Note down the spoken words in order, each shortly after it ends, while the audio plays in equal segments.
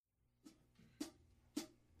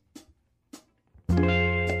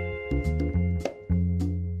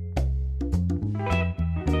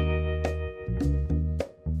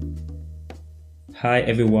Hi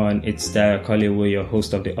everyone, it's Dara Kolewo, your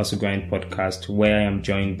host of the Hustle Grind podcast, where I am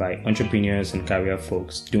joined by entrepreneurs and career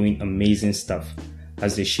folks doing amazing stuff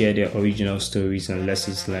as they share their original stories and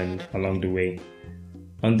lessons learned along the way.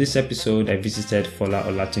 On this episode, I visited Fola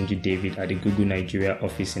Olatunji-David at the Google Nigeria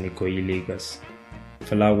office in Ikoyi, Lagos.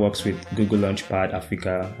 Fola works with Google Launchpad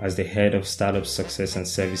Africa as the head of startup success and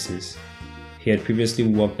services. He had previously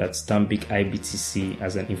worked at Stanbic IBTC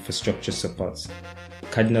as an infrastructure support,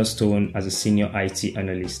 Cardinal Stone as a senior IT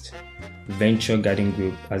analyst, Venture Garden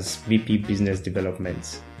Group as VP Business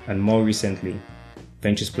Development, and more recently,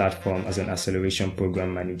 Ventures Platform as an acceleration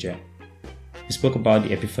program manager. We spoke about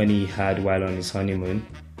the epiphany he had while on his honeymoon,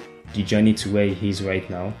 the journey to where he is right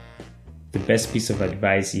now, the best piece of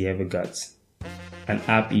advice he ever got, an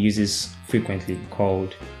app he uses frequently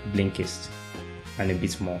called Blinkist, and a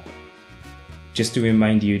bit more. Just to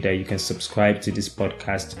remind you that you can subscribe to this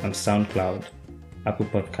podcast on SoundCloud, Apple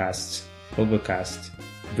Podcasts, Overcast,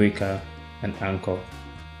 Breaker, and Anchor.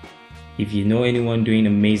 If you know anyone doing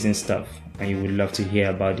amazing stuff and you would love to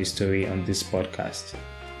hear about the story on this podcast,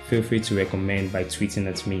 feel free to recommend by tweeting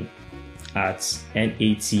at me at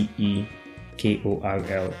NATEKORL.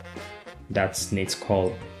 That's Nate's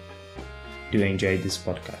Call. Do enjoy this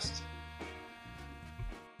podcast.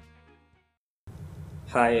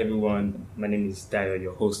 Hi everyone, my name is Dayo,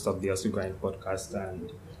 your host of the Hustle Grind podcast,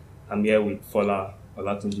 and I'm here with Fola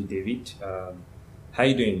Olatunji-David. How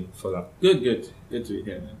you doing, Fola? Good to be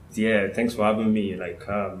here, man. Yeah, thanks for having me.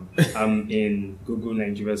 I'm in Google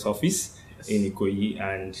Nigeria's office in Ikoyi,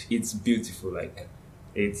 and it's beautiful. I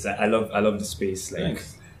love the space.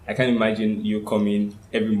 Thanks. I can't imagine you coming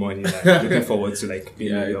every morning and looking forward to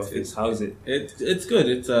being in the office. How is it? It's good.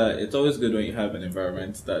 It's always good when you have an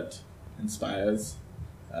environment that inspires.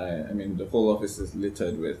 The whole office is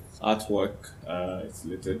littered with artwork. It's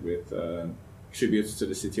littered with tributes to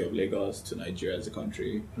the city of Lagos, to Nigeria as a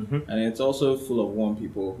country. Mm-hmm. And it's also full of warm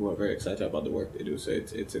people who are very excited about the work they do. So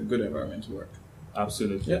it's a good environment to work.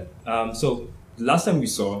 Absolutely. Yeah. So the last time we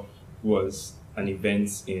saw was an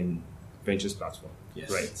event in Ventures Platform. Yes.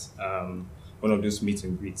 Right. One of those meet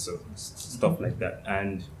and greets, so stuff like that.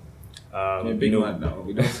 And a big man now.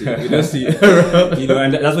 We don't see. And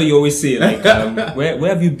that's what you always say. Where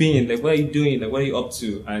have you been? What are you doing? What are you up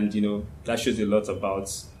to? And that shows a lot about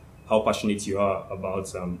how passionate you are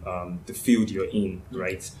about the field you're in.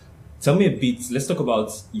 Right. Tell me a bit. Let's talk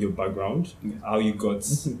about your background, how you got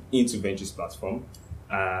into Ventures Platform,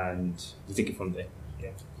 and we'll take it from there.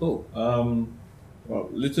 Yeah. Cool. Well,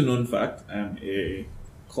 little known fact: I'm a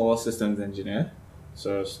core systems engineer.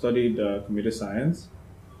 So I studied computer science.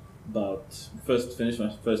 Finished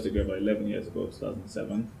my first degree about 11 years ago,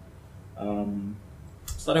 2007.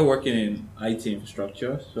 Started working in IT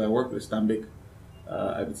infrastructure. So I worked with Stanbic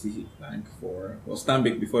IBTC Bank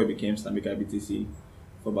Stanbic before it became Stanbic IBTC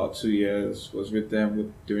for about 2 years. Was with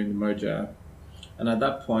them during the merger. And at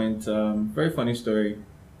that point, very funny story,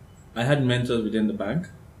 I had mentors within the bank.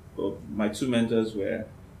 But my two mentors were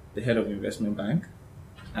the head of the investment bank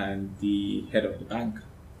and the head of the bank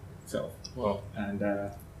itself. Wow. And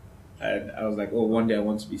I was like, one day I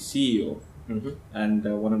want to be CEO. Mm-hmm. And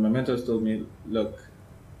one of my mentors told me, look,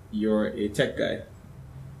 you're a tech guy.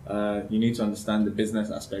 You need to understand the business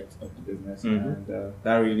aspect of the business. Mm-hmm. And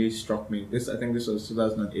that really struck me. I think this was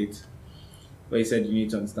 2008, where he said you need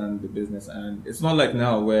to understand the business. And it's not like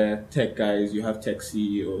now where tech guys, you have tech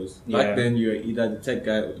CEOs. Back then, you're either the tech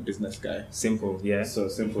guy or the business guy. Simple, yeah. So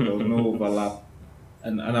simple. There was no overlap.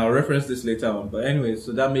 And I'll reference this later on. But anyway,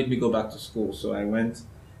 so that made me go back to school. So I went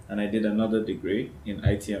and I did another degree in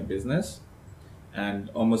IT and business, and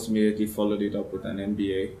almost immediately followed it up with an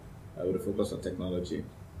MBA with a focus on technology.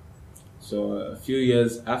 So a few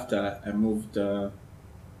years after, I moved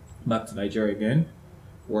back to Nigeria again,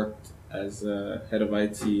 worked as head of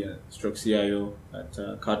IT stroke CIO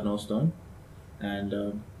at Cardinal Stone,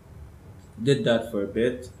 and did that for a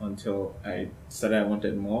bit until I decided I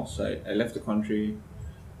wanted more. So I left the country,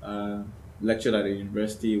 lectured at a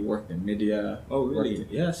university, worked in media. Oh, really?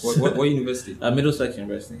 Yes. What university? Middlesex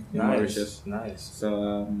University in Mauritius. Nice.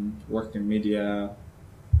 So worked in media,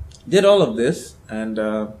 did all of this, and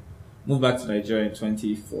moved back to Nigeria in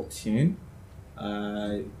 2014.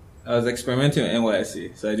 I was experimenting with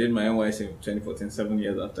NYSC. So I did my NYSC in 2014, 7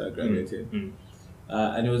 years after I graduated.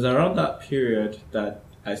 And it was around that period that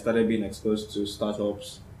I started being exposed to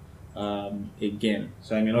startups again.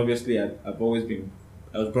 So obviously I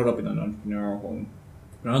was brought up in an entrepreneurial home.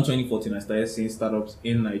 Around 2014, I started seeing startups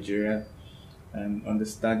in Nigeria and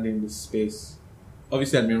understanding the space.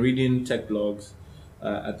 Obviously, I'd been reading tech blogs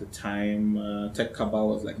at the time. Tech Cabal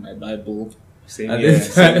was like my Bible. Same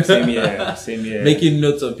here. Making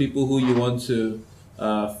notes of people who you want to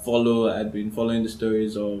follow. I'd been following the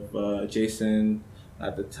stories of Jason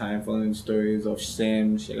at the time, following the stories of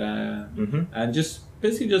Shem, Shigaya, and just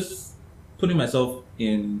basically just putting myself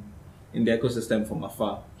in the ecosystem from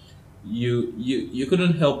afar. You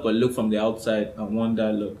couldn't help but look from the outside and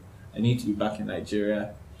wonder, look, I need to be back in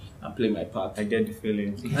Nigeria and play my part. I get the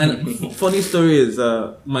feeling. And funny story is,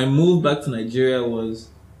 my move back to Nigeria was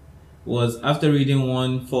after reading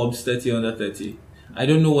one Forbes 30 under 30. I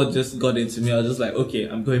don't know what just got into me. I was just like, okay,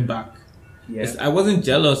 I'm going back. Yeah. I wasn't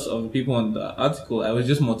jealous of the people on the article. I was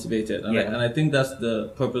just motivated. And, and I think that's the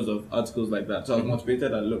purpose of articles like that. So I was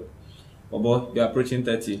motivated and look, boy, you're approaching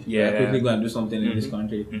 30. Yeah. Quickly go and do something in this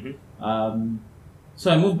country.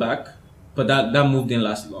 So I moved back, but that move didn't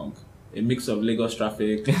last long. A mix of Lagos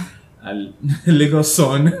traffic and Lagos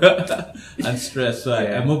sun and stress. So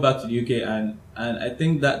I moved back to the UK, and I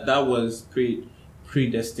think that was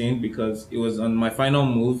predestined, because it was on my final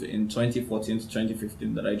move in 2014 to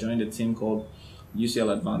 2015 that I joined a team called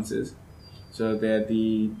UCL Advances. So they're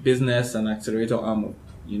the business and accelerator arm of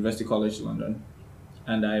University College London.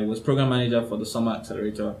 And I was program manager for the summer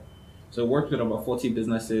accelerator. So I worked with about 40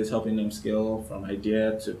 businesses, helping them scale from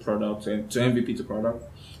idea to product to MVP to product.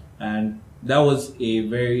 And that was a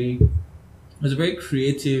very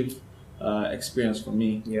creative experience for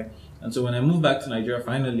me. Yeah. And so when I moved back to Nigeria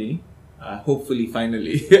finally, hopefully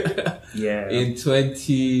finally, in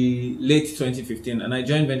late 2015, and I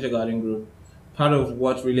joined Venture Garden Group. Part of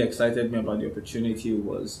what really excited me about the opportunity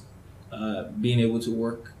was being able to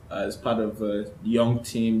work as part of a young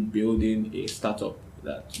team building a startup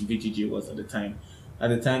that VGG was at the time. At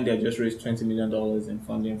the time, they had just raised $20 million in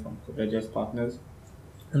funding from Convergence Partners,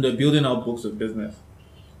 and they're building out books of business.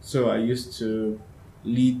 So I used to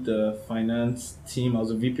lead the finance team. I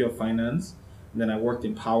was a VP of finance. And then I worked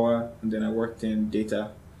in power, and then I worked in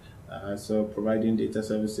data. So providing data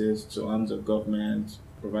services to arms of government,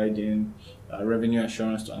 providing revenue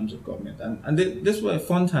assurance to arms of government. And these were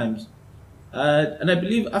fun times. And I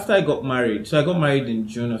believe after I got married, so I got married in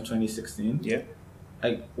June of 2016. Yeah.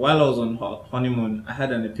 While I was on honeymoon, I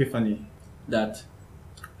had an epiphany that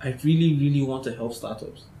I really, really want to help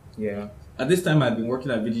startups. Yeah. At this time, I'd been working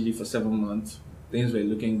at VGG for 7 months. Things were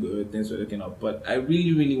looking good, things were looking up, but I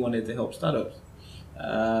really, really wanted to help startups.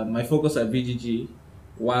 My focus at VGG,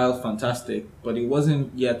 while fantastic, but it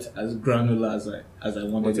wasn't yet as granular as I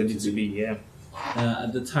wanted it to be. Yeah.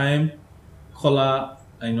 At the time, Fola,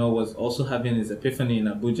 I know, was also having his epiphany in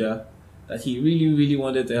Abuja that he really, really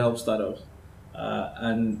wanted to help startups.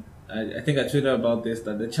 And I think I tweeted about this,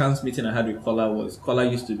 that the chance meeting I had with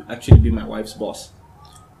Fola used to actually be my wife's boss.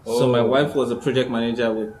 Oh. So my wife was a project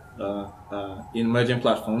manager with in emerging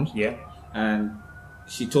platforms. Yeah. And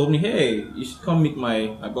she told me, hey, you should come meet my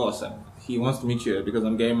boss. He wants to meet you because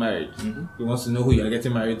I'm getting married. He wants to know who you're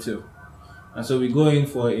getting married to. And so we go in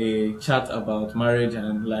for a chat about marriage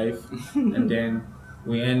and life. And then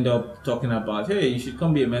we end up talking about, hey, you should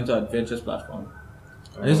come be a mentor at Ventures Platform.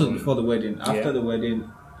 And this was before the wedding. After the wedding,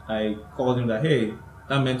 I called him like, hey,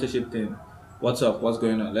 that mentorship thing, what's up? What's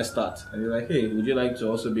going on? Let's start. And he's like, hey, would you like to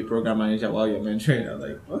also be program manager while you're mentoring? I was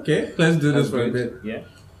like, okay, let's do this for a bit. Yeah.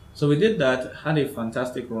 So we did that, had a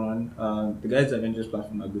fantastic run. The guys at Ventures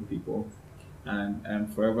Platform are good people. And I'm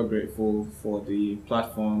forever grateful for the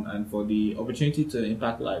platform and for the opportunity to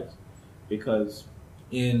impact lives. Because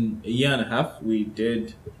in a year and a half, we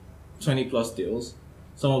did 20 plus deals.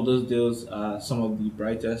 Some of those deals are some of the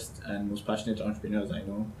brightest and most passionate entrepreneurs I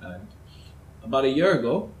know. And about a year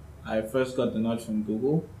ago, I first got the nudge from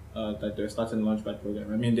Google that they're starting the Launchpad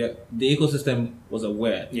program. I mean, the ecosystem was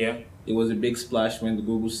aware. Yeah. It was a big splash when the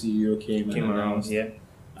Google CEO came around. Yeah.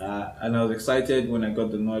 And I was excited when I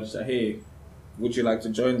got the nudge that, hey, would you like to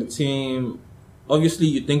join the team? Obviously,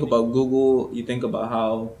 you think about Google, you think about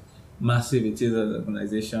how massive it is as an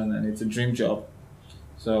organization, and it's a dream job.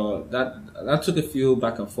 So that took a few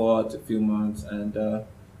back and forth, a few months, and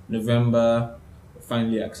November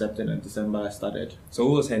finally accepted, and December I started. So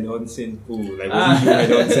who was headhunting who? Like, was you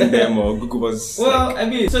headhunting them, or Google was? Well, like... I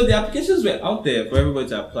mean, so the applications were out there for everybody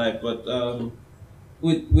to apply, but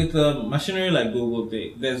with machinery like Google,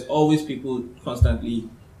 there's always people constantly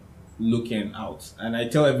looking out, and I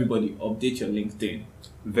tell everybody, update your LinkedIn.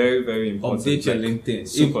 Very, very important. Update your LinkedIn.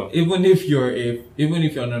 Super. Even if you're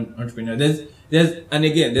an entrepreneur,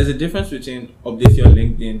 there's a difference between update your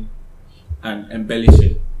LinkedIn and embellish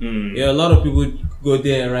it. Yeah, a lot of people go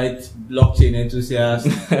there and write blockchain enthusiast,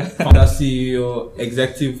 founder, CEO,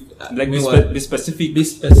 executive. Like be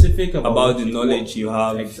specific about the knowledge you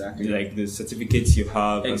have, exactly, like the certificates you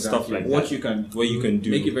have, exactly, and stuff like what that. You can do.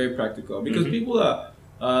 Make it very practical, because people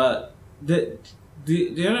are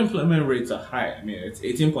The unemployment rates are high. I mean, it's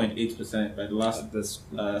 18.8% by the last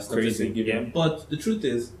statistic given. Yeah. But the truth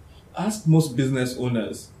is, ask most business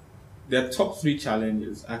owners, their top 3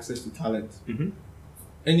 challenges: access to talent. Mm-hmm.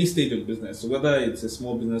 Any stage of business, so whether it's a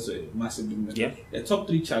small business or a massive business, Yeah. the top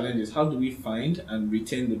 3 challenges: how do we find and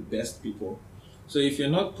retain the best people? So if you're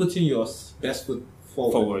not putting your best foot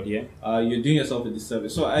forward, Yeah. You're doing yourself a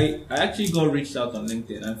disservice. So I actually got reached out on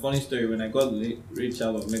LinkedIn, and funny story, when I got reached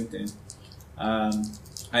out on LinkedIn,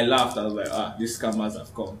 I laughed. I was like, these scammers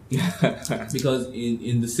have come. Because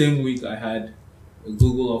in the same week I had a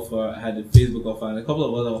Google offer, I had a Facebook offer, and a couple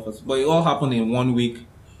of other offers, but it all happened in 1 week.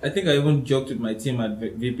 I think I even joked with my team at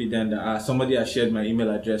VP then that somebody had shared my email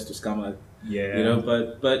address to scammers. Yeah. You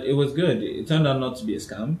know, but it was good. It turned out not to be a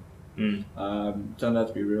scam. Mm. It turned out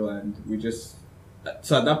to be real, and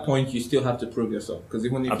so at that point you still have to prove yourself, because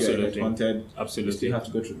even if you're wanted, you still have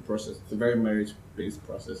to go through the process. It's a very merit-based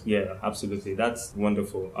process. Yeah, absolutely. That's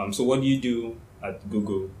wonderful. So what do you do at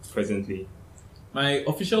Google presently? My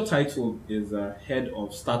official title is Head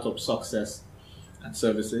of Startup Success and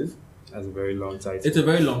Services. That's a very long title. It's a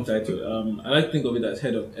very long title. I like to think of it as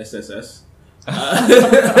Head of SSS.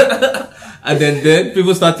 And then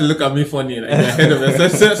people start to look at me funny, like the Head of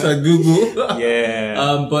SSS at Google.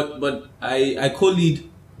 Yeah. But I co-lead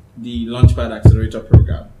the Launchpad Accelerator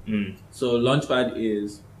program. Mm. So Launchpad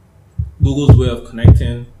is Google's way of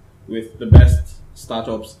connecting with the best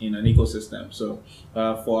startups in an ecosystem. So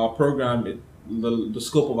for our program, the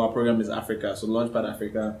scope of our program is Africa. So Launchpad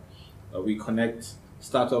Africa, we connect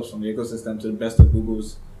startups from the ecosystem to the best of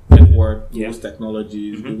Google's network, Google's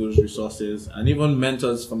technologies, Mm-hmm. Google's resources, and even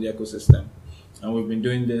mentors from the ecosystem. And we've been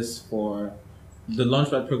doing this for, the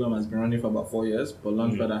Launchpad program has been running for about 4 years, but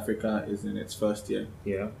Launchpad Africa is in its first year.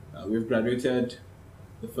 Yeah. We've graduated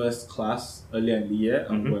the first class earlier in the year,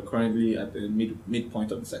 and we're currently at the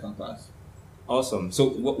midpoint of the second class. Awesome. So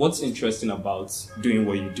what's interesting about doing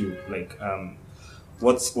what you do? Like,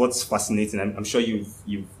 what's fascinating? I'm sure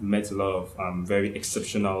you've met a lot of very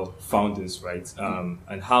exceptional founders, right?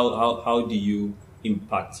 And how do you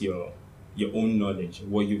impact your own knowledge,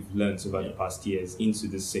 what you've learned over the past years, into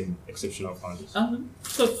the same exceptional founders?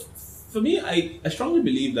 So for me, I strongly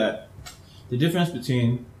believe that the difference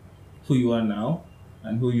between who you are now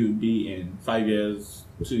and who you'll be in 5 years,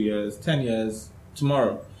 2 years, 10 years,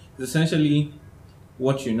 tomorrow is essentially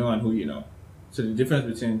what you know and who you know. So the difference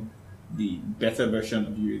between the better version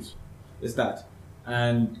of you is that.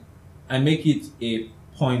 And I make it a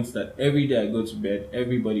point that every day I go to bed,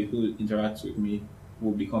 everybody who interacts with me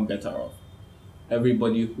will become better off.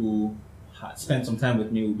 Everybody who spent some time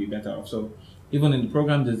with me will be better off. So even in the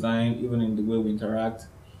program design, even in the way we interact,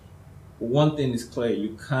 one thing is clear: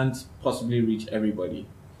 you can't possibly reach everybody,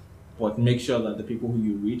 but make sure that the people who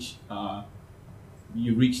you reach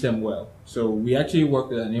them well. So we actually work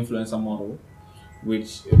with an influencer model,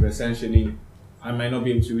 which is essentially, I might not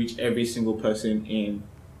be able to reach every single person in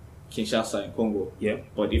Kinshasa, in Congo. Yeah.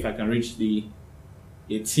 But if I can reach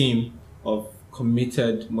a team of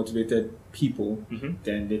committed, motivated people,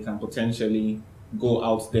 then they can potentially go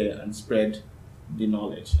out there and spread the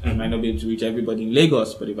knowledge. I might not be able to reach everybody in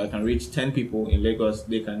Lagos, but if I can reach 10 people in Lagos,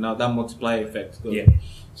 they can now, that multiplier effect goes. Yeah.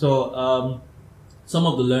 So some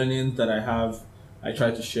of the learnings that I have, I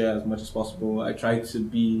try to share as much as possible. I try to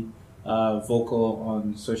be vocal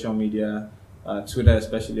on social media, Twitter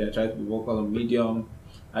especially. I try to be vocal on Medium.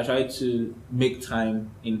 I try to make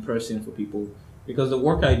time in person for people, because the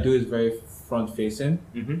work I do is very front-facing.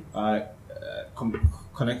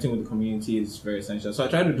 Connecting with the community is very essential. So I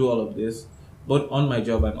try to do all of this, both on my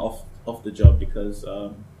job and off the job, because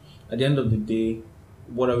at the end of the day,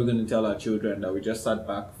 what are we going to tell our children? That we just sat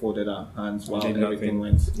back, folded our hands while everything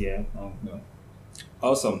went? Yeah. Oh, no.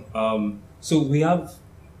 Awesome. So we have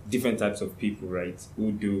different types of people, right,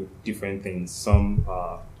 who do different things. Some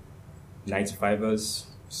are 9-to-5ers,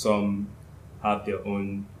 some have their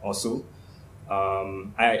own hustle.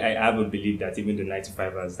 I have a belief that even the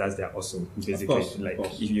 9-to-5ers, that's their hustle, basically. Of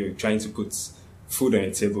course. If you're trying to put food on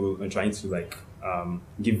your table and trying to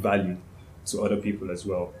give value to other people as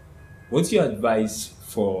well. What's your advice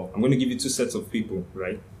for, I'm going to give you 2 sets of people,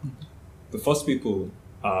 right? The first people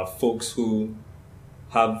are folks who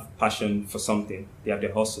have passion for something. They have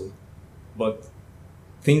their hustle, but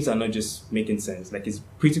things are not just making sense. Like, it's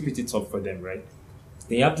pretty tough for them, right?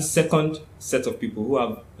 Then you have the second set of people who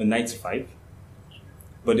have a 9-to-5,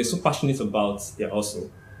 but they're so passionate about their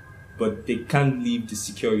hustle, but they can't leave the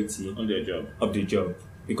security On their job. of their job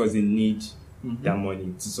because they need that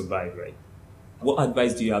money to survive, right? What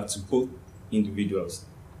advice do you have to both individuals,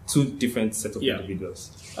 2 different sets of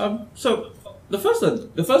individuals? So the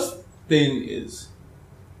first thing is,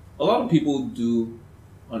 a lot of people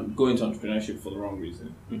go into entrepreneurship for the wrong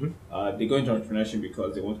reason. They go into entrepreneurship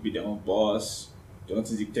because they want to be their own boss, they want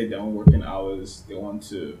to dictate their own working hours, they want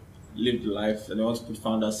to live the life, and they want to put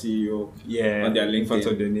founder CEO on their LinkedIn. In front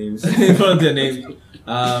of their names. In front of their names.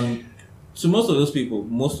 To most of those people,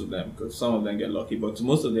 most of them, because some of them get lucky, but to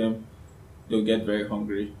most of them, they'll get very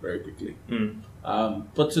hungry very quickly.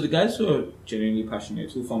 But to the guys who are genuinely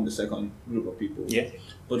passionate, who form the second group of people,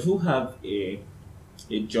 but who have a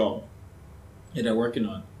job that they're working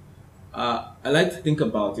on, I like to think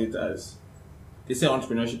about it as, they say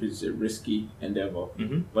entrepreneurship is a risky endeavor,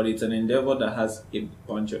 but it's an endeavor that has a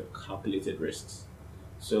bunch of calculated risks.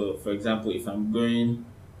 So, for example, if I'm going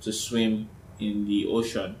to swim in the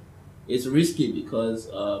ocean, it's risky because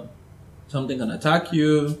something can attack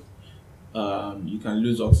you, you can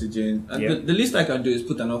lose oxygen, and the least I can do is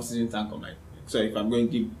put an oxygen tank on my. So if I'm going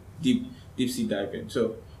deep sea diving,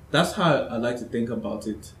 so that's how I like to think about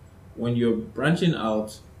it. When you're branching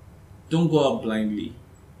out, don't go out blindly.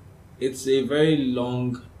 It's a very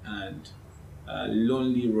long and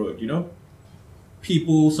lonely road. You know,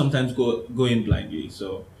 people sometimes go in blindly.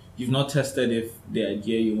 So you've not tested if the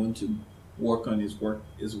idea you want to work on is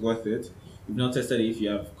worth it. You've not tested if you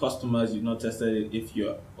have customers. You've not tested if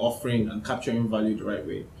you're offering and capturing value the right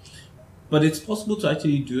way. But it's possible to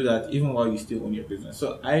actually do that even while you still own your business.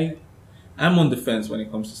 So I'm on the fence when it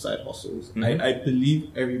comes to side hustles. I believe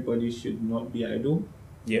everybody should not be idle.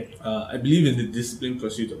 I believe in the disciplined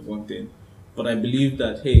pursuit of one thing, but I believe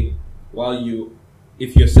that, hey,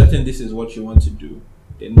 if you're certain this is what you want to do,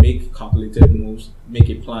 then make calculated moves, make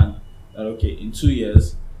a plan that, okay, in 2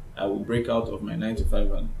 years, I will break out of my 9 to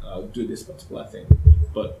 5 and I'll do this particular thing.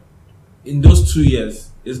 But in those 2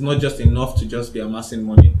 years, it's not just enough to just be amassing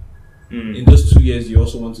money. In those 2 years, you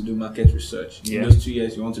also want to do market research. In those 2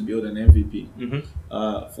 years, you want to build an MVP.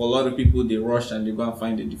 For a lot of people, they rush and they go and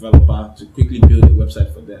find a developer to quickly build a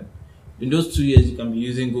website for them. In those 2 years, you can be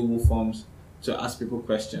using Google Forms to ask people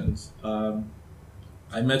questions.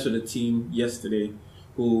 I met with a team yesterday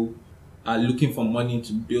who are looking for money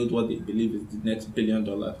to build what they believe is the next $1 billion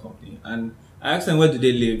company. And I asked them, where do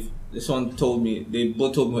they live? This one told me, they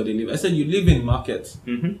both told me where they live. I said, you live in market.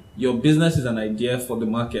 Your business is an idea for the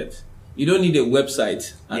market. You don't need a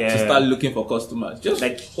website to start looking for customers. Just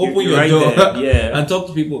open your door and talk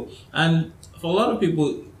to people. And for a lot of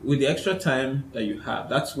people, with the extra time that you have,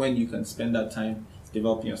 that's when you can spend that time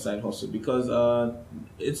developing your side hustle, because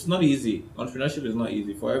it's not easy. Entrepreneurship is not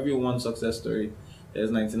easy. For every one success story,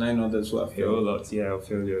 there's 99 others who have failed. A whole lot, of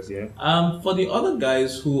failures, For the other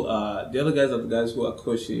guys who are the guys who are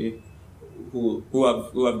cushy, who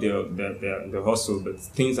have the hustle, but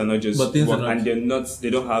things are not just and they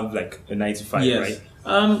don't have like a 9 to 5, right?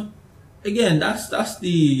 Again, that's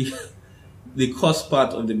the curse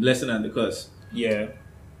part of the blessing and the curse.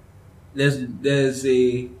 There's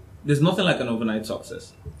nothing like an overnight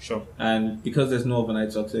success. Sure. And because there's no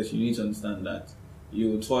overnight success, you need to understand that you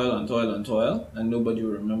will toil and toil and toil, and nobody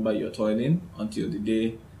will remember you're toiling until the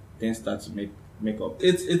day things start to make up.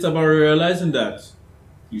 It's about realizing that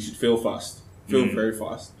you should fail fast. Fail very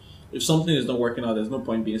fast. If something is not working out, there's no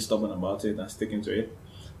point being stubborn about it and sticking to it.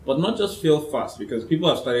 But not just fail fast, because people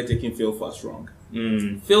have started taking fail fast wrong.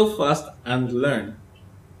 Fail fast and learn.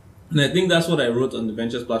 And I think that's what I wrote on the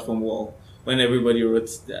Ventures platform wall when everybody wrote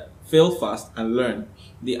that. Fail fast and learn.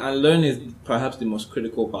 The unlearn is perhaps the most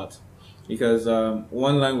critical part. Because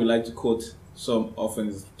one line we like to quote so often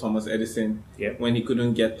is Thomas Edison, when he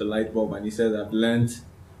couldn't get the light bulb, and he said, I've learned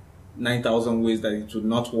 9,000 ways that it would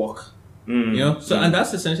not work. You know? So, and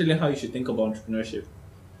that's essentially how you should think about entrepreneurship.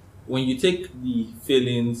 When you take the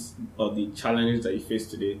feelings or the challenges that you face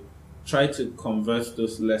today, try to convert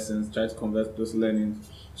those lessons, try to convert those learnings.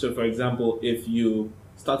 So, for example, if you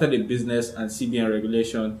started a business and CBN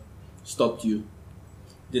regulation stopped you,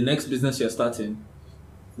 the next business you're starting,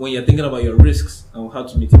 when you're thinking about your risks and how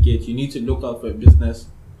to mitigate, you need to look out for a business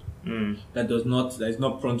that is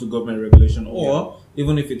not prone to government regulation, or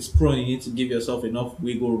even if it's prone, you need to give yourself enough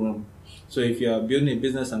wiggle room. So if you're building a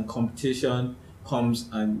business and competition comes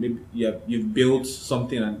and maybe you've built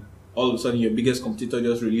something and all of a sudden your biggest competitor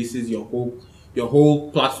just releases your whole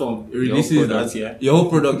platform, your whole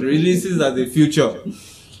product releases as a future.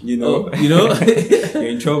 You know, you're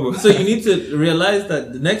in trouble. So you need to realize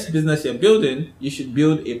that the next business you're building, you should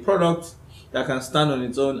build a product that can stand on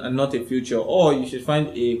its own and not a future, or you should find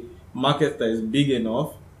a market that is big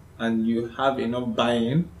enough and you have enough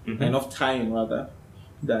buy-in, enough time rather,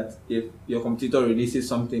 that if your competitor releases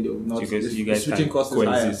something, they will not. Because you guys switching costs is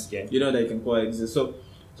higher. You know that you can coexist. So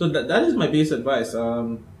that is my base advice.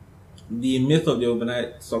 the myth of the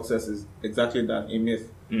overnight success is exactly that, a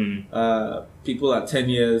myth. People are 10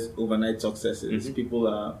 years overnight successes. People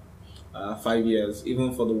are 5 years.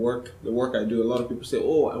 Even for the work I do, a lot of people say,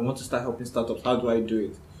 oh, I want to start helping startups. How do I do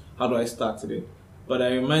it? How do I start today? But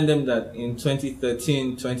I remind them that in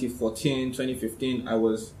 2013, 2014, 2015, I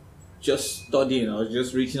was just studying. I was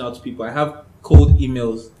just reaching out to people. I have cold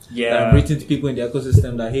emails that I've written to people in the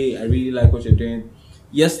ecosystem that, hey, I really like what you're doing.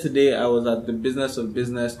 Yesterday, I was at the Business of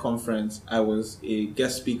Business conference. I was a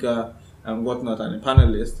guest speaker and whatnot and a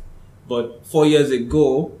panelist. But 4 years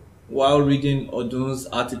ago, while reading Odun's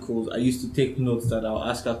articles, I used to take notes that I'll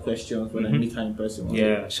ask her questions when I meet her in person.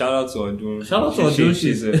 Yeah, shout out to Odun. Shout out to Odun.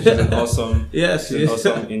 She's an awesome, she's an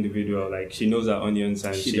awesome individual. Like, she knows her onions,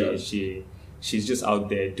 and she's just out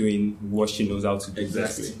there doing what she knows how to do.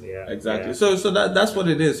 Exactly. Best. Yeah, exactly. Yeah. So that's what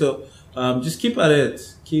it is. So just keep at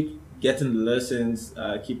it. Keep getting the lessons.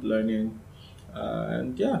 Keep learning.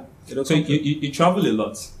 And yeah. So you travel a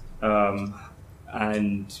lot,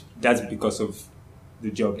 and that's because of the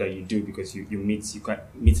job that you do, because you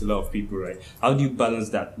meet a lot of people, right? How do you balance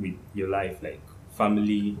that with your life, like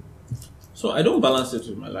family? So I don't balance it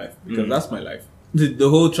with my life, because that's my life. The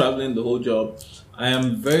whole traveling, the whole job. I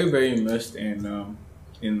am very, very immersed in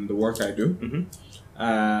the work I do,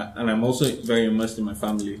 and I'm also very immersed in my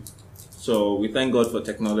family. So we thank God for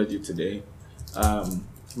technology today.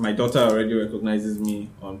 My daughter already recognizes me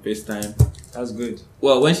on FaceTime. That's good.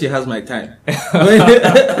 Well, when she has my time.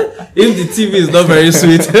 If the TV is not very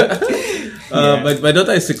sweet. My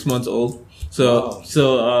daughter is 6 months old. So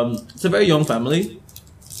it's a very young family.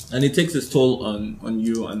 And it takes its toll on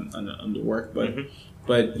you and on the work.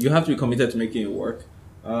 But you have to be committed to making it work.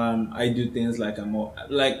 I do things like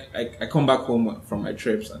I come back home from my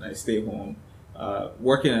trips and I stay home.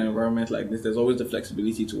 Working in an environment like this, there's always the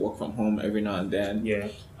flexibility to work from home every now and then. Yeah.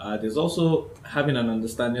 There's also having an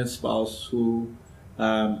understanding spouse who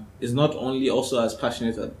is not only also as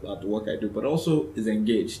passionate about the work I do, but also is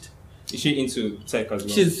engaged. Is she into tech as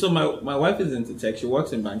well? So my wife is into tech. She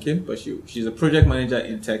works in banking, but she's a project manager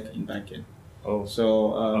in tech in banking. Oh,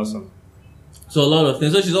 so awesome. So a lot of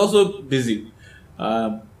things. So she's also busy,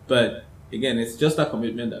 but again, it's just a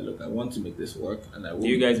commitment that, look, I want to make this work, and I will. Do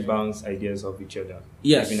you guys bounce ideas off each other?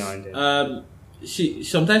 Yes. Every now and then? She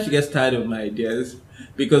sometimes she gets tired of my ideas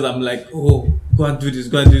because I'm like, oh, go and do this,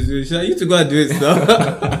 go and do this. She's like, you to go and do it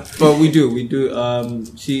stuff. But we do.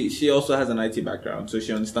 She also has an IT background, so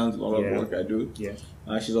she understands a lot of the work I do. Yeah.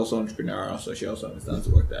 She's also entrepreneurial, so she also understands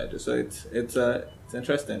the work that I do. So it's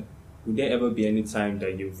interesting. Would there ever be any time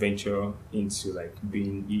that you venture into like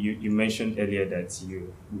being? You mentioned earlier that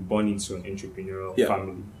you were born into an entrepreneurial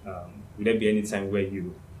family. Would there be any time where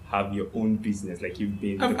you have your own business, like you've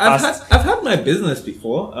been? I've had my business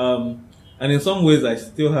before, and in some ways I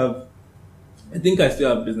still have. I think I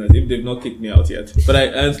still have business if they've not kicked me out yet. But I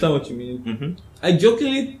understand what you mean. I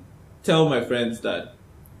jokingly tell my friends that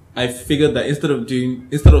I figured that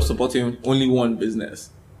instead of supporting only one business,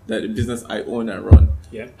 that the business I own and run.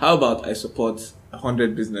 Yeah. How about I support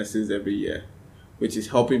 100 businesses every year, which is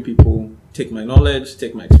helping people take my knowledge,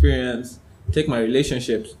 take my experience, take my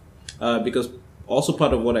relationships, because also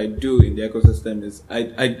part of what I do in the ecosystem is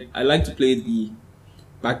I like to play the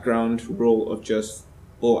background role of just,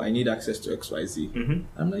 I need access to XYZ.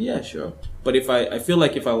 I'm like, yeah, sure. But if I feel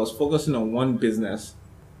like if I was focusing on one business,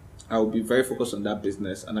 I would be very focused on that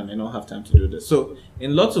business and I may not have time to do this. So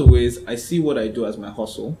in lots of ways, I see what I do as my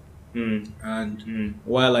hustle. And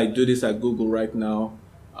while I do this at Google right now,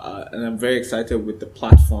 and I'm very excited with the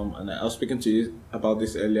platform, and I was speaking to you about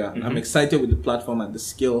this earlier, I'm excited with the platform and the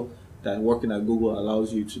skill that working at Google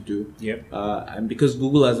allows you to do. Yep. And because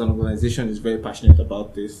Google as an organization is very passionate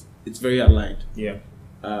about this, it's very aligned. Yeah.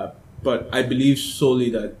 But I believe solely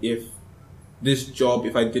that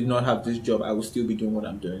if I did not have this job, I would still be doing what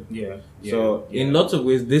I'm doing. Yeah. So in lots of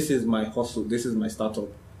ways, this is my hustle. This is my startup.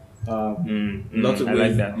 Lots of ways.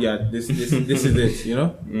 Like that. Yeah, this is it, you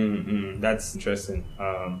know? That's interesting.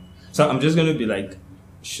 So I'm just going to be like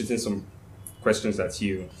shooting some questions at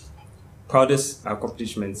you. Proudest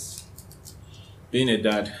accomplishments? Being a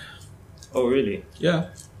dad. Oh, really? Yeah.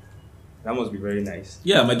 That must be very nice.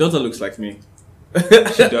 Yeah, my daughter looks like me.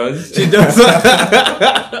 She does? She does.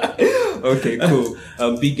 Okay, cool.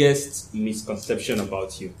 Biggest misconception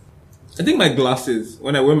about you? I think my glasses.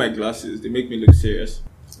 When I wear my glasses, they make me look serious.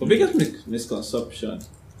 But biggest misconception,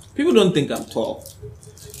 people don't think I'm tall.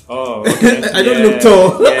 Oh, okay. I don't look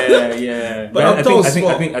tall. Yeah. But I'm tall.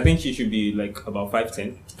 I think she should be like about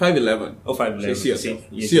 5'10". 5'11". Oh, 5'11". See yourself.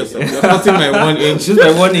 See yourself. You're cutting my 1 inch. Just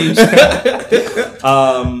by 1 inch.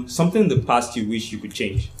 Something in the past you wish you could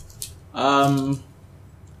change? I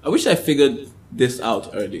wish I figured this out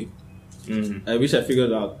early. I wish I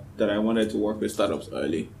figured out that I wanted to work with startups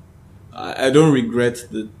early. I don't regret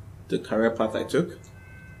the career path I took,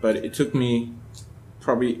 but it took me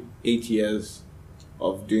probably 8 years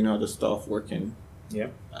of doing all the stuff, working. Yeah.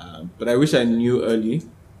 But I wish I knew early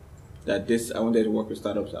that I wanted to work with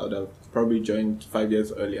startups. I would have probably joined 5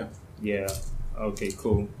 years earlier. Yeah. Okay,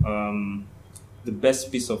 cool. The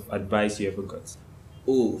best piece of advice you ever got?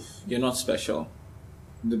 Oh, you're not special.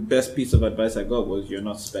 The best piece of advice I got was you're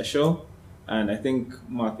not special. And I think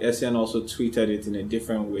Mark Essien also tweeted it in a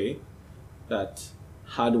different way, that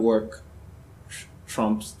hard work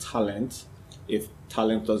trumps talent if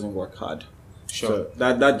talent doesn't work hard. Sure. So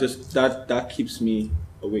that keeps me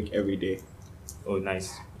awake every day. Oh,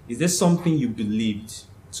 nice. Is there something you believed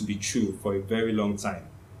to be true for a very long time,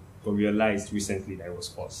 but realized recently that it was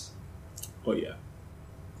false? Oh yeah.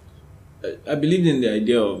 I believed in the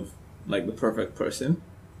idea of like the perfect person.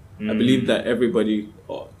 I believe that everybody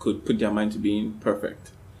could put their mind to being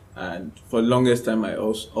perfect. And for the longest time, I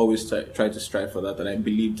always tried to strive for that, and I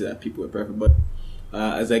believed that people were perfect. But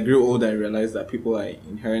as I grew older, I realized that people are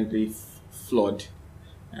inherently flawed,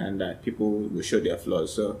 and that people will show their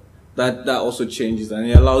flaws. So that also changes, and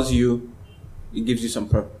it gives you some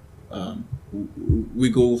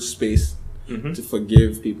wiggle space to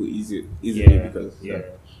forgive people easily because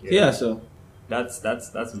so. That's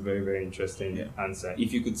a very, very interesting answer.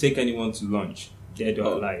 If you could take anyone to lunch, dead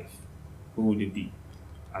or alive, who would it be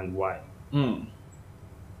and why?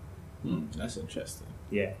 That's interesting.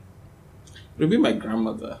 Yeah. It would be my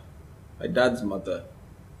grandmother, my dad's mother.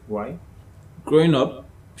 Why? Growing up,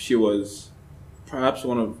 she was perhaps she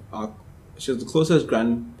was the closest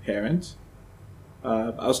grandparent.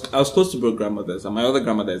 I was close to both grandmothers, and my other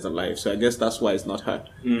grandmother is alive, so I guess that's why it's not her,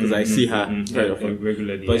 because I see her very often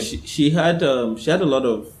regularly. But she had a lot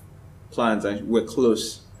of plans, and we're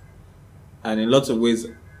close, and in lots of ways,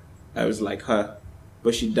 I was like her.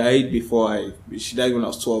 But she died when I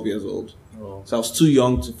was 12 years old, so I was too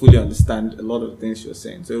young to fully understand a lot of the things she was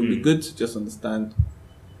saying. So it would be good to just understand.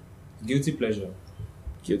 Guilty pleasure.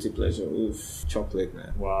 Oof, chocolate,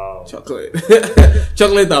 man. Wow. Chocolate.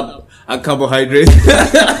 Chocolate and carbohydrates.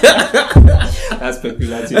 That's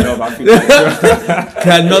speculative.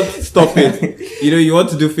 Cannot stop it. You want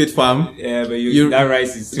to do fit farm. Yeah, but that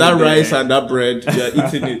rice is rice and that bread, you're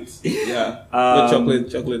eating it. Yeah.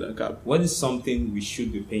 Chocolate and carb. What is something we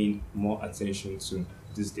should be paying more attention to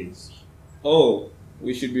these days? Oh,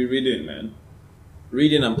 we should be reading, man.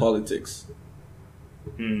 Reading and politics.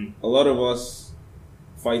 A lot of us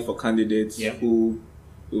fight for candidates who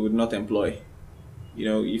we would not employ.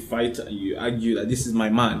 You fight and you argue that this is my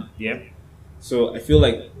man. Yeah. So I feel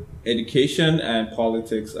like education and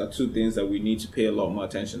politics are two things that we need to pay a lot more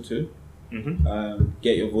attention to.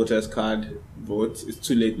 Get your voter's card, vote. It's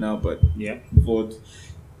too late now, but vote.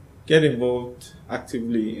 Get involved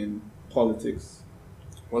actively in politics.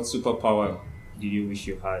 What superpower do you wish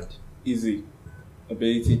you had? Easy.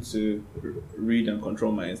 Ability to read and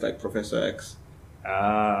control minds, like Professor X.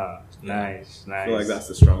 Ah, nice. I feel like that's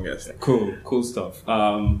the strongest. Cool stuff.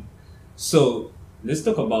 So let's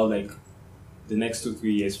talk about like the next 2-3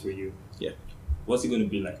 years for you. Yeah. What's it going to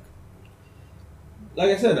be like?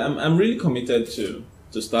 Like I said, I'm really committed to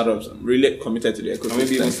startups. I'm really committed to the ecosystem. Or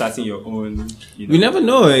maybe even starting your own. We never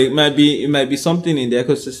know. It might be something in the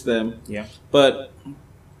ecosystem. Yeah. But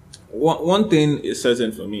one thing is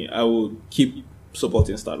certain for me. I will keep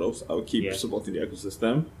supporting startups. I will keep supporting the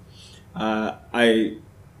ecosystem.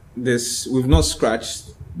 We've not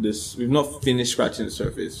scratched this. We've not finished scratching the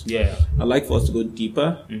surface. Yeah. I'd like for us to go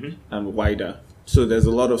deeper and wider. So there's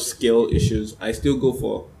a lot of skill issues. I still go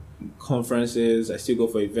for conferences. I still go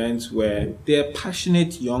for events where they're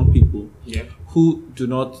passionate young people who do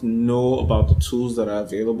not know about the tools that are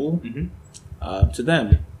available to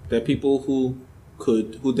them. They're people who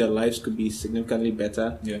their lives could be significantly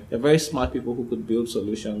better. Yeah. They're very smart people who could build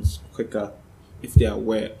solutions quicker if they are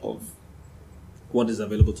aware of what is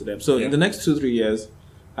available to them. So in the next 2-3 years,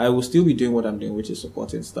 I will still be doing what I'm doing, which is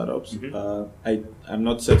supporting startups. I'm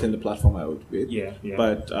not certain the platform I would be.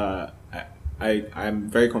 But I'm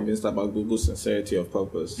very convinced about Google's sincerity of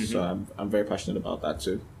purpose. So I'm very passionate about that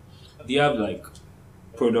too. Do you have like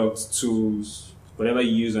products, tools, whatever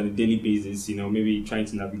you use on a daily basis, maybe trying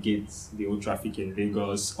to navigate the old traffic in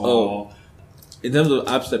Lagos or... In terms of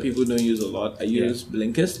apps that people don't use a lot, I use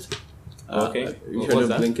Blinkist. Okay. You heard of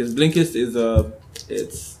Blinkist? Blinkist is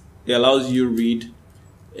it allows you to read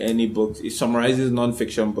any books. It summarizes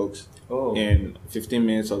non-fiction books in 15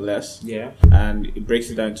 minutes or less. Yeah. And it breaks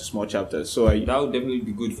it down into small chapters. So that would definitely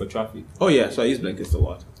be good for traffic. Oh yeah, so I use Blinkist a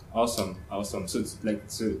lot. Awesome. So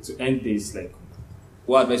to end this, like,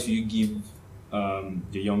 what advice would you give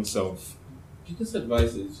your young self? Biggest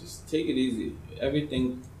advice is just take it easy.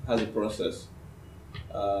 Everything has a process.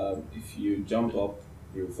 If you jump up,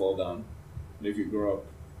 you'll fall down. And if you grow up,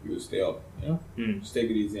 you'll stay up. Just take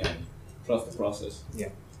it easy and trust the process. Yeah.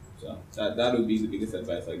 So that would be the biggest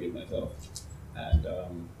advice I give myself.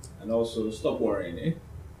 And also stop worrying.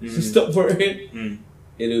 Stop worrying.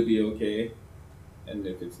 It'll be okay. And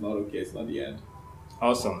if it's not okay, it's not the end.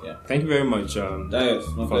 Awesome. Yeah. Thank you very much. That is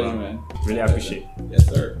my pleasure, man. Really appreciate it. Yes,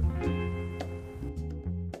 sir.